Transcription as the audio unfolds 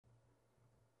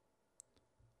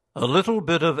A Little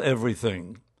Bit of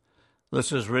Everything.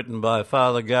 This is written by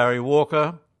Father Gary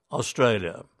Walker,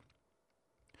 Australia.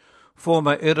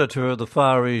 Former editor of the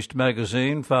Far East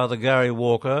magazine, Father Gary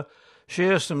Walker,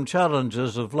 shares some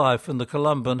challenges of life in the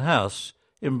Columban House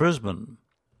in Brisbane.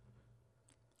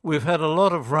 We've had a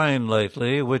lot of rain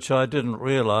lately, which I didn't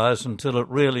realise until it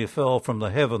really fell from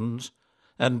the heavens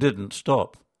and didn't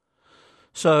stop.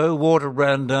 So water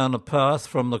ran down a path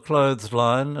from the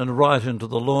clothesline and right into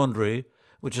the laundry,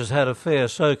 which has had a fair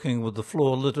soaking with the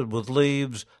floor littered with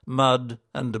leaves, mud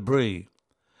and debris.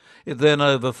 It then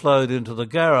overflowed into the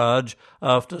garage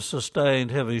after sustained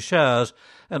heavy showers,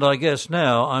 and I guess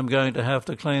now I'm going to have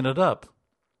to clean it up.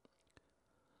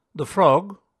 The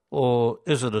frog, or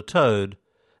is it a toad,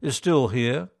 is still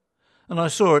here, and I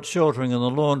saw it sheltering in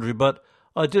the laundry, but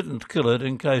I didn't kill it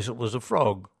in case it was a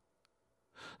frog.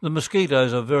 The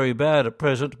mosquitoes are very bad at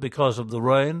present because of the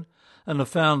rain, and have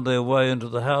found their way into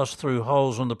the house through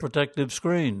holes in the protective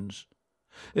screens.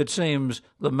 It seems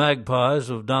the magpies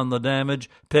have done the damage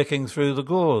pecking through the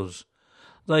gauze.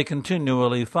 They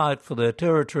continually fight for their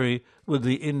territory with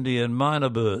the Indian myna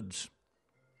birds.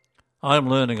 I'm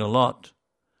learning a lot.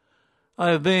 I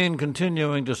have been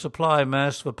continuing to supply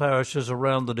Mass for parishes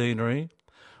around the deanery.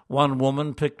 One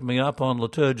woman picked me up on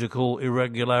liturgical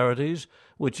irregularities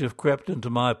which have crept into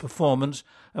my performance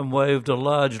and waved a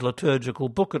large liturgical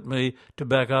book at me to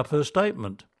back up her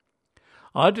statement.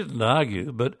 I didn't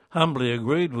argue, but humbly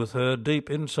agreed with her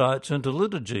deep insights into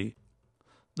liturgy.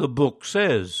 The book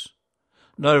says,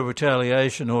 "No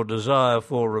retaliation or desire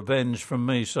for revenge from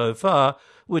me so far,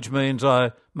 which means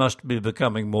I must be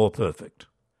becoming more perfect."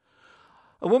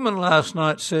 A woman last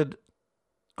night said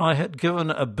I had given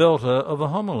a belter of a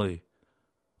homily.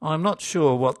 I'm not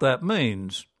sure what that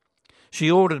means. She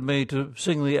ordered me to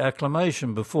sing the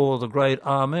acclamation before the great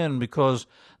Amen because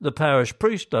the parish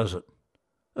priest does it.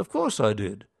 Of course I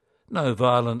did. No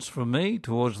violence from me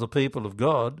towards the people of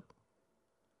God.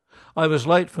 I was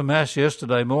late for Mass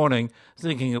yesterday morning,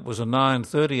 thinking it was a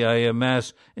 9:30 a.m.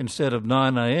 Mass instead of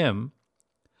 9 a.m.,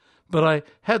 but I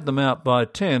had them out by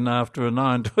 10 after a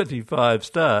 9:25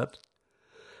 start,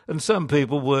 and some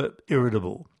people were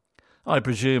irritable. I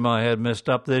presume I had messed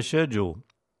up their schedule.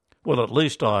 Well, at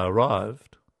least I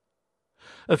arrived.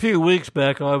 A few weeks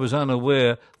back I was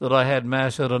unaware that I had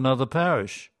Mass at another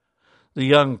parish. The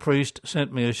young priest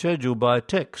sent me a schedule by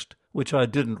text, which I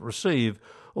didn't receive,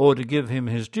 or to give him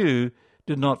his due,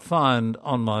 did not find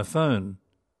on my phone.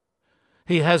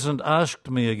 He hasn't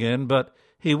asked me again, but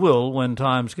he will when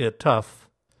times get tough.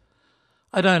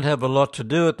 I don't have a lot to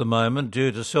do at the moment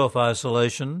due to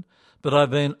self-isolation, but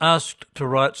I've been asked to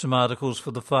write some articles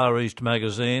for the Far East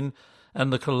magazine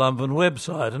and the Columban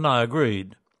website, and I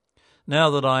agreed. Now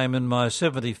that I am in my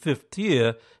 75th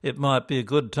year, it might be a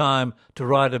good time to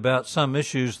write about some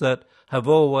issues that have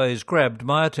always grabbed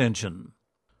my attention.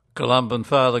 Columban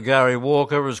Father Gary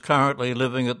Walker is currently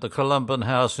living at the Columban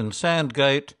House in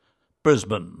Sandgate,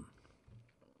 Brisbane.